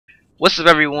What's up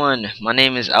everyone, my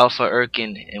name is Alpha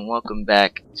Irken and welcome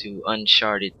back to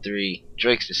Uncharted 3,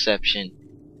 Drake's Deception.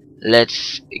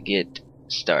 Let's get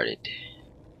started.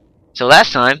 So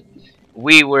last time,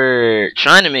 we were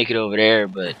trying to make it over there,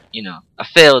 but you know, I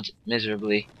failed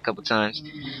miserably a couple times.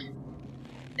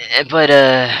 But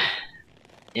I'm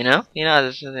gonna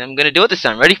do it this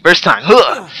time. Ready? First time.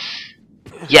 Huh!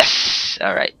 Yes!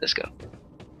 Alright, let's go.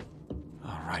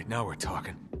 Alright, now we're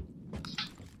talking.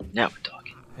 Now we're talking.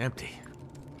 Empty.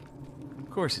 Of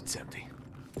course it's empty.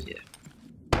 Yeah.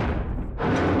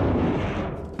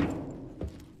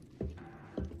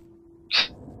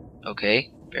 Okay,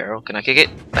 barrel. Can I kick it?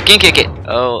 I can kick it!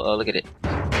 Oh, look at it.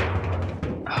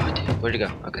 Oh, dude, where'd it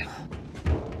go? Okay.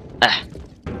 Ah.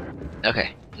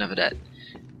 Okay, enough of that.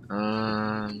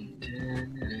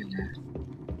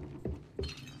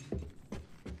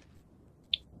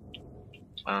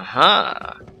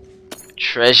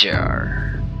 Treasure.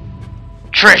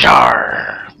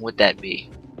 Treasure! Would that be?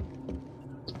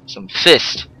 Some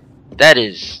fist. That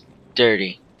is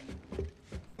dirty.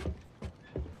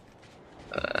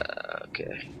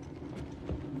 Okay.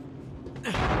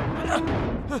 Crap.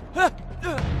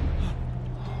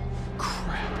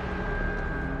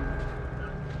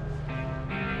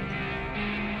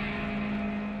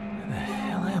 Where the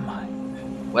hell am I?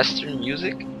 Western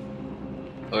music?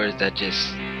 Or is that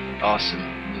just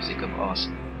awesome music of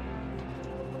awesome?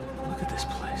 Look at this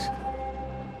place.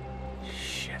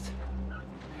 Shit.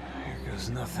 Here goes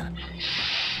nothing.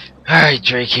 Alright,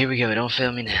 Drake, here we go. Don't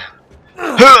fail me now.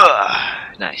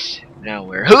 Nice. Now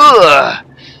where? I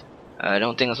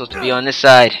don't think I'm supposed to be on this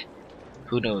side.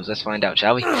 Who knows? Let's find out,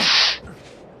 shall we?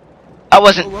 I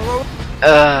wasn't.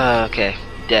 Okay.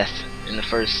 Death in the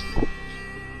first,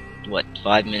 what,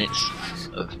 5 minutes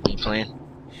of me playing?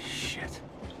 Shit.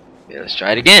 Yeah, let's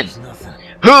try it again. There's nothing.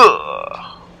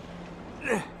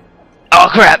 Oh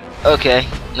crap! Okay,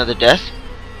 another death.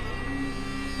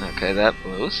 Okay, that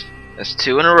blows. That's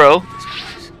 2 in a row.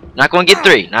 Not gonna get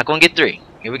 3. Not gonna get 3.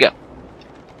 Here we go.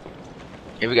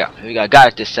 Here we go. Here we go. Got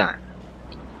it this time.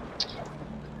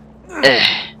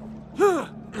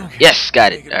 Yes,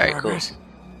 got it. Alright, cool.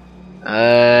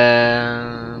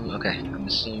 Okay. I'm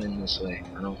assuming this way.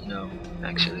 I don't know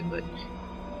actually, but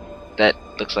that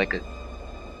looks like a.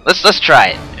 Let's try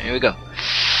it. Here we go.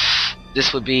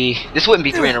 This wouldn't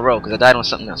be 3 in a row because I died on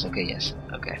something else. Okay, yes.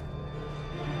 Okay.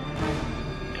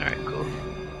 Alright, cool.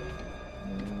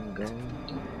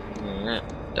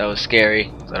 That was scary.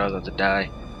 Thought I was about to die.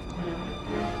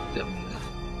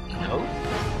 No?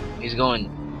 He's going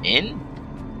in?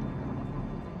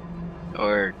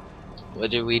 Or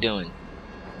what are we doing?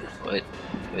 What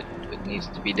needs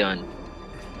to be done?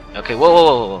 Okay,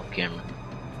 whoa, camera.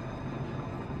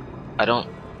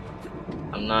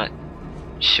 I'm not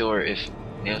sure if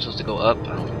maybe I'm supposed to go up.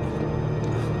 I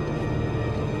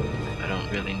don't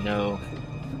really know.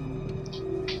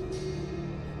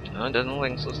 No, it doesn't look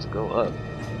like I'm supposed to go up.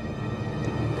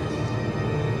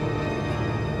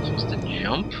 I'm supposed to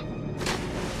jump?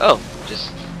 Oh,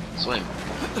 just swim.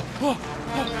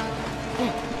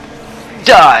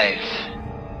 Dive!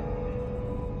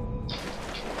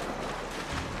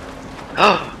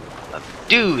 Oh,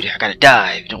 dude, I gotta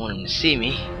dive. Don't want him to see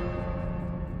me.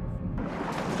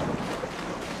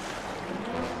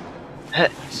 I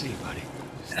see you, buddy.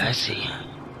 I see.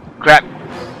 Crap.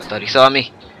 I thought he saw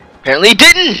me. Apparently he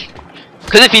didn't!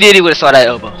 Because if he did, he would have saw that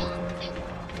elbow.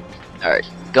 Alright.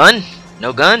 Gun?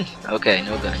 No gun? Okay,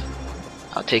 no gun.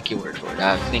 I'll take your word for it.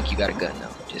 I think you got a gun,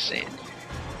 though. Just saying.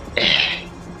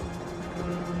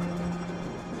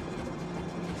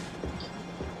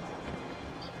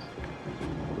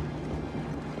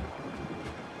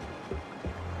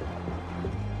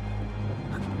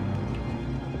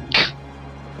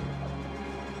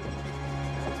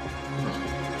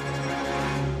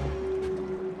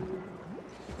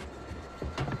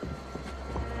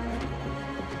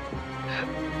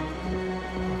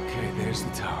 Okay, there's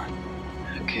the tower.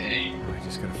 Okay. I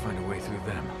just gotta find a way through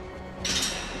them.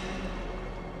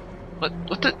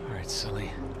 What the? Alright,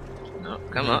 Sully. No,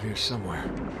 come I'm up. here somewhere.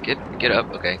 Get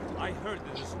up, okay. I heard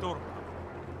there's a storm.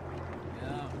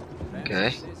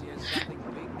 Okay.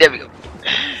 There we go.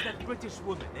 Who's that British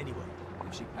woman anyway?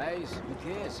 If she pays, who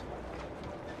cares?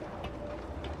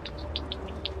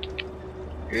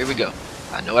 Here we go.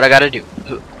 I know what I gotta do.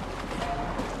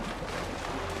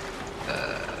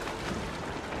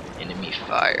 Enemy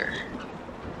fire.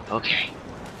 Okay.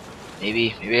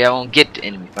 Maybe I won't get to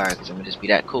enemy fire because I'm gonna just be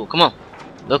that cool. Come on.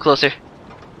 A little closer.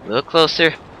 A little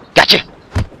closer. Gotcha!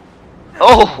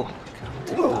 Oh!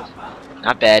 Ooh.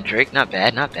 Not bad, Drake. Not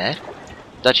bad, not bad.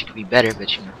 Thought you could be better,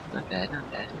 but you know, not bad, not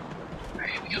bad.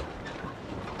 Alright, here we go.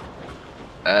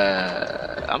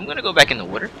 I'm gonna go back in the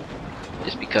water.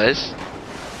 Just because.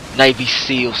 Navy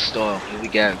SEAL style. Here we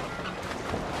go.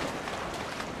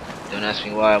 Don't ask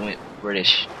me why I went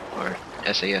British. Or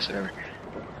SAS, whatever.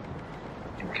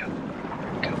 Here we go.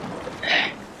 Here we go.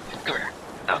 Come here.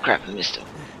 Oh crap, I missed him.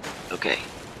 Okay.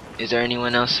 Is there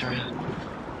anyone else around?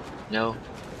 No?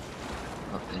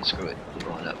 Oh, then screw it. I'm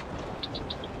going up.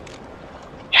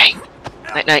 Hey!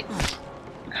 Night night!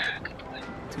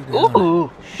 Ooh!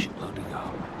 Shitload to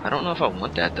go. I don't know if I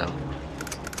want that though.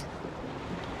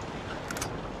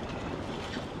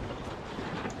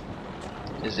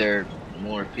 Is there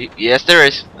more people? Yes, there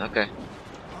is. Okay.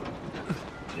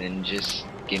 Then just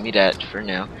give me that for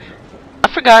now. I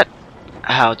forgot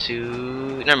how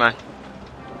to. Never mind.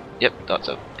 Yep, thought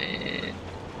so. And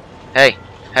hey,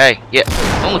 hey, yeah.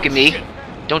 Don't look at me.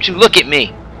 Don't you look at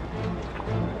me.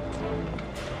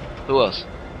 Who else?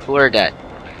 Who heard that?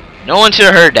 No one should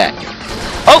have heard that.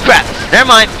 Oh crap! Never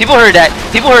mind. People heard that.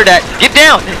 People heard that. Get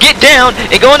down,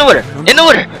 and go in the water. In the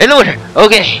water. In the water.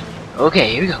 Okay.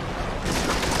 Okay. Here we go.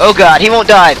 Oh god, he won't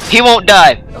dive. He won't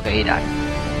dive. Okay, he died.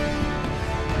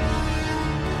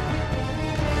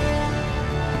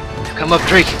 Come up,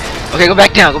 Drake. Okay, go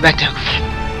back down. Go back down.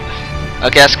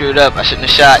 Okay, I screwed up. I shouldn't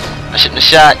have shot. I shouldn't have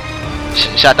shot. I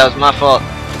shouldn't have shot. That was my fault.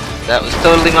 That was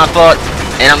totally my fault.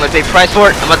 And I'm gonna pay price for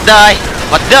it. I'm gonna die. I'm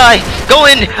about to die. Go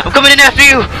in. I'm coming in after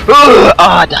you. Oh,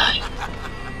 I died.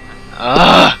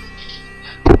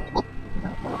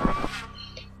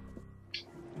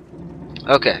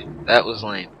 Okay, that was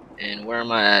lame. And where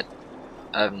am I at?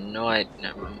 I have no idea.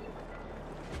 Never mind.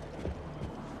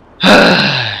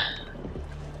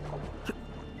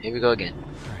 Here we go again.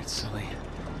 Alright, Sully.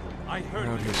 I We're heard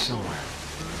out the here story. somewhere.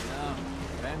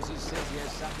 Ramsey says he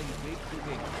has something big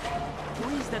cooking. Who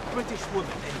is that British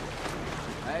woman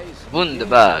anyway? Hayes.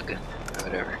 Wunderbug. Or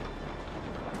whatever.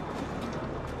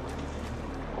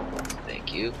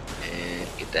 Thank you. And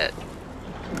get that.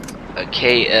 A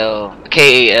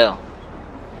KAL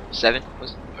 7?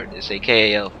 Or did it say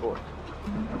KAL 4?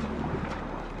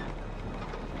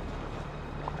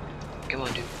 Come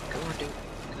on, dude. Come on, dude.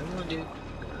 Come on, dude.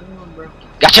 Come on, bro.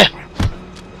 Gotcha!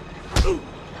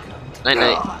 Night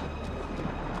night.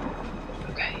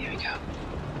 Okay, here we go.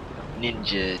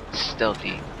 Ninja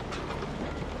stealthy.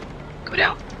 Go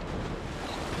down.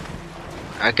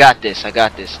 I got this. I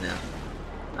got this now.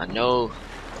 I know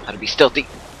how to be stealthy.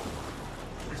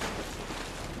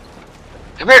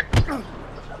 Come here.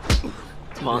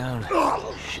 Come on. Down.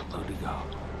 Shitload to go.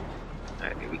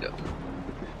 Alright, here we go.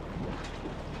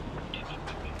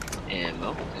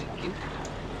 Ammo, thank you.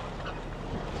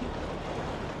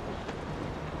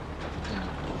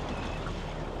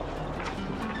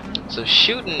 So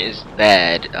shooting is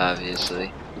bad,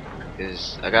 obviously,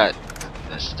 because I got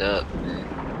messed up, man.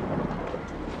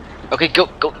 Okay, go,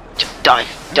 dive,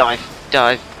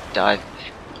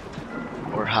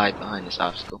 or hide behind this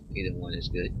obstacle. Either one is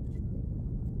good.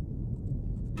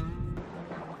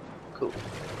 Cool.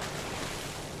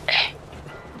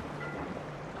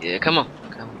 Yeah, come on.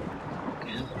 Come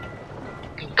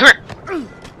here!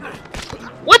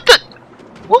 What the?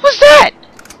 What was that?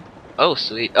 Oh,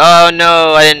 sweet. Oh,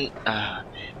 no, I didn't. Man.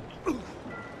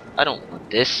 I don't want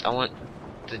this. I want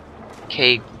the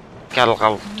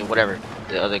whatever,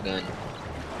 the other gun.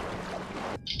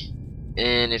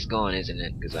 And it's gone, isn't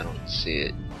it? Because I don't see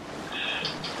it.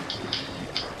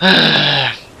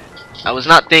 I was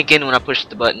not thinking when I pushed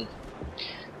the button.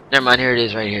 Never mind, here it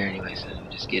is right here anyway, so let me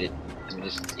just get it. Let me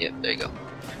just, yep, there you go.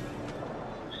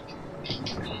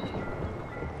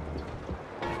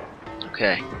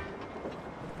 Okay.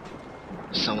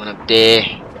 Someone up there.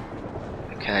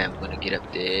 Okay, I'm gonna get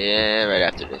up there right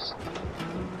after this.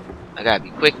 I gotta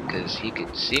be quick because he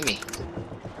could see me.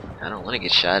 I don't want to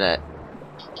get shot at.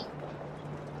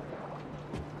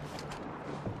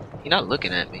 He's not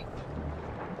looking at me.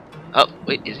 Oh,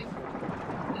 wait, is he?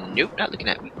 Nope, not looking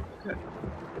at me. Okay.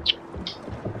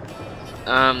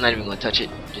 I'm not even gonna touch it,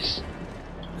 just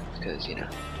because, you know.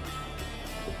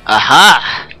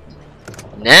 Aha!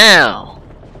 Now!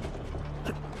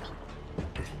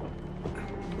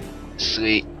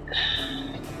 Sweet.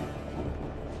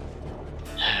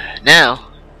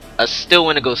 Now, I still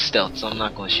want to go stealth, so I'm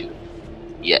not going to shoot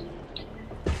yet.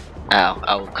 Ow.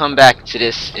 I will come back to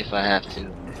this if I have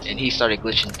to. And he started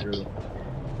glitching through.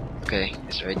 Okay,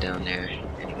 it's right down there.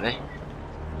 Anyway.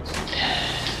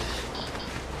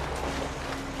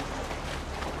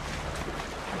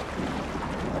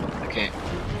 Okay.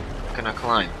 How can I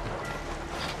climb?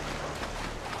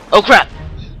 Oh crap!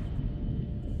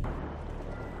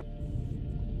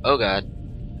 Oh god.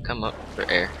 Come up for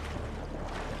air.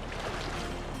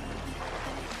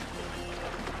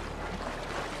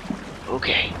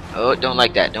 Okay. Oh, don't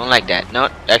like that. Don't like that. No,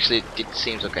 actually, it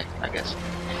seems okay, I guess.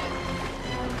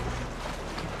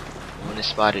 No one has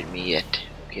spotted me yet.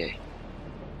 Okay.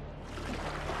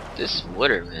 This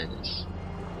water, man, is...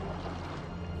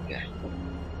 Okay.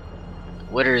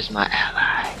 Water is my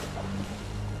ally.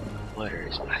 Water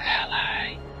is my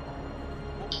ally.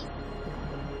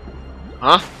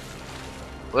 Huh?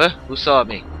 What? Who saw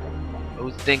me?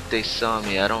 Who think they saw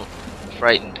me? I'm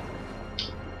frightened.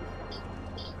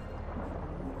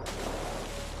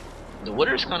 The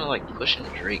water is kind of like pushing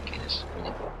Drake in his...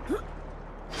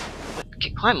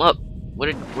 Climb up.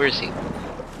 Where is he?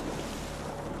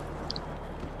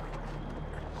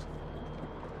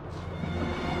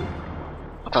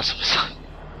 I thought someone saw me.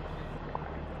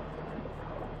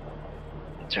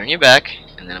 Turn your back,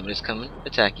 and then I'm just coming to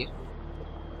attack you.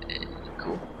 And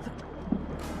cool.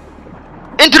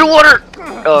 Into the water!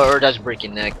 Oh, or that's break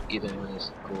your neck. Either one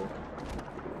is cool.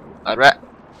 Alright.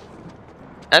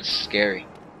 That's scary.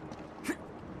 Go.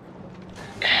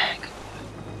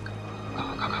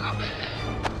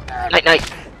 Night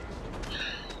night.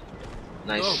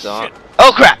 Nice song.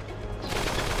 Oh crap!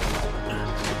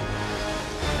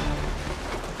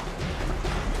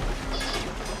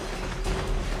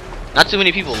 Not too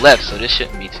many people left, so this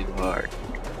shouldn't be too hard.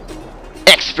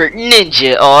 Expert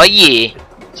ninja, oh yeah.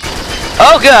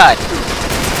 Oh god!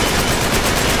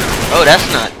 Oh,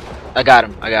 that's not. I got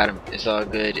him. It's all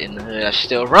good in the hood. I should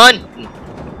still run.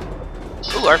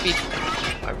 Ooh,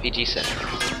 RPG set.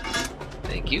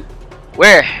 Thank you.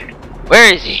 Where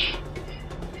is he?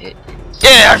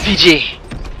 Yeah, RPG.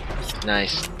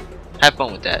 Nice. Have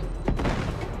fun with that.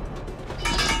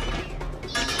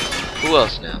 Who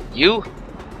else now? You?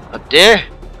 Up there?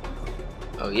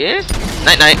 Oh yeah?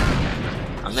 Night night.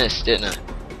 I missed, didn't I?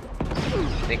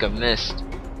 I think I missed.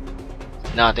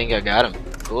 No, I think I got him.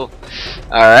 Cool.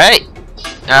 Alright.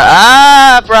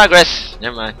 Progress.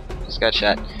 Never mind. Just got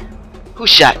shot. Who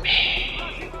shot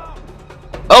me?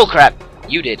 Oh crap.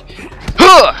 You did.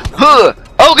 Oh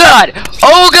god!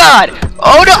 Oh god!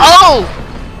 Oh no! Oh!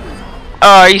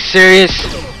 Oh, are you serious?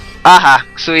 Aha.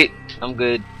 Sweet. I'm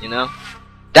good, you know?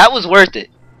 That was worth it.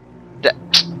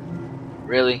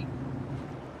 Really?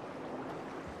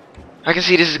 I can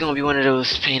see this is gonna be one of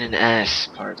those pain in the ass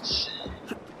parts.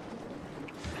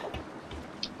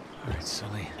 Alright,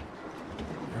 Sully.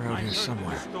 You're out here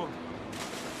somewhere.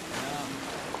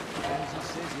 Ramsey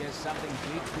says he has something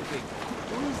big cooking.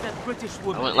 Who is that British I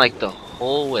woman? went like the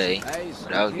whole way Hey,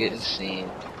 without getting seen,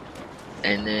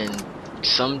 and then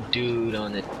some dude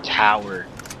on the tower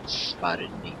spotted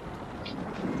me.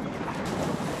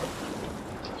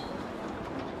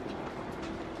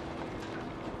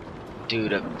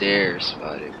 Dude up there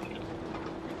spotted me.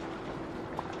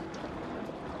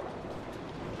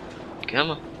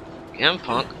 Come on,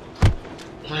 punk.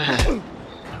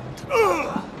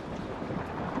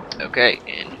 Okay,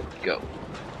 and go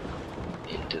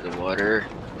into the water,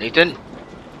 Nathan.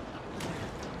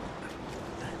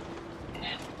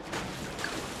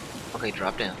 Okay,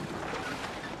 drop down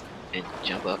and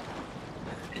jump up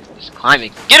and just climb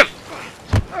it. Get him!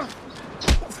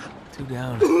 2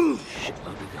 down.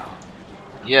 Shitload to go.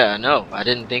 Yeah, I know. I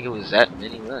didn't think it was that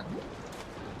many left.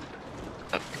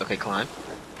 Okay, climb.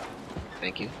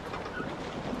 Thank you.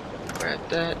 Grab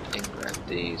that and grab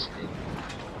these.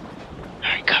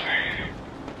 Alright, cover.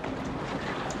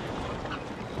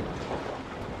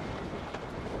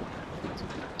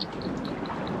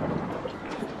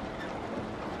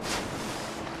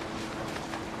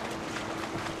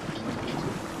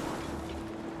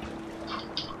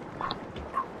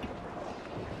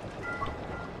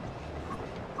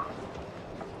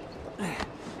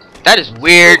 That is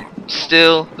weird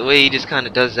still, the way he just kind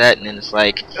of does that and then it's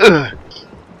like, ugh.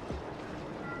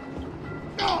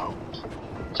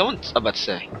 Someone's about to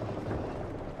say.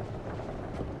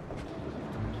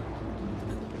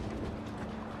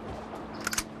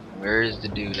 Where is the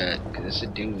dude at? Because it's a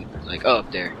dude, like, oh,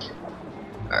 up there.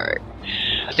 Alright.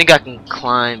 I think I can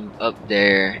climb up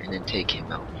there and then take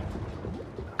him out.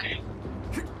 Okay.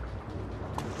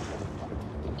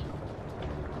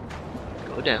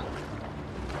 Go down.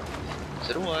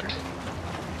 To the water.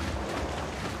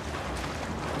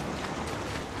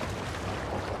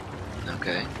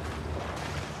 Okay.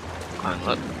 Climb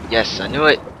up. Yes, I knew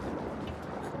it.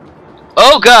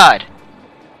 Oh god!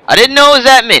 I didn't know it was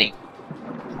that many.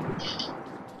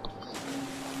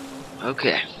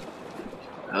 Okay.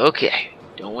 Okay.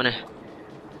 Don't want to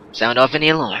sound off any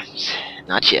alarms.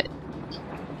 Not yet.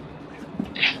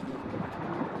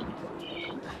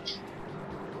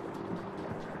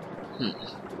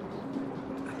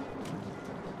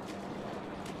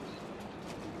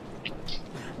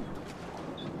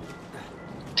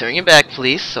 turn your back,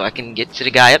 please, so I can get to the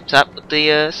guy up top with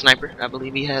the sniper. I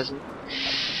believe he has one.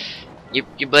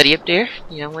 Your buddy up there.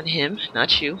 Yeah, I want him,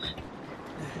 not you.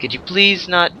 Could you please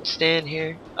not stand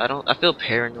here? I feel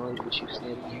paranoid with you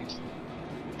standing here.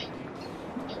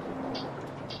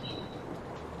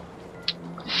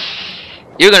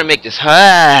 You're gonna make this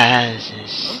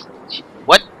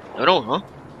What? No, huh?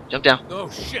 Jump down. Oh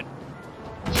shit!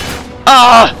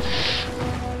 Ah!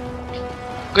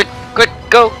 Quick,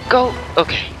 go.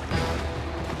 Okay.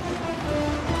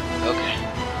 Okay.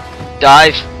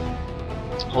 Dive.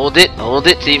 Hold it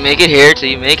till you make it here, till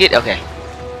you make it. Okay.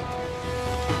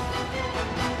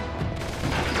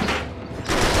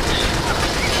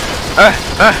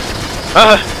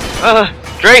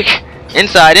 Drake!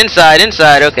 Inside.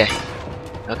 Okay.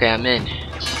 Okay, I'm in.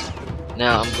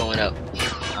 Now I'm going up.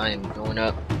 I am going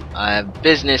up. I have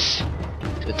business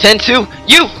to attend to.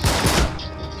 You!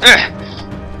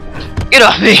 Get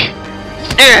off me!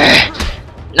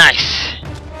 Nice.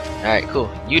 Alright, cool.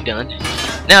 You done.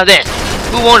 Now then,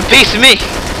 who want a piece of me?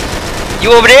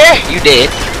 You over there? You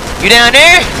dead. You down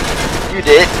there? You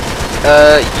dead.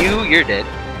 You're dead.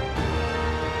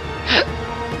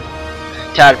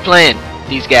 Tired of playing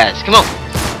these guys. Come on.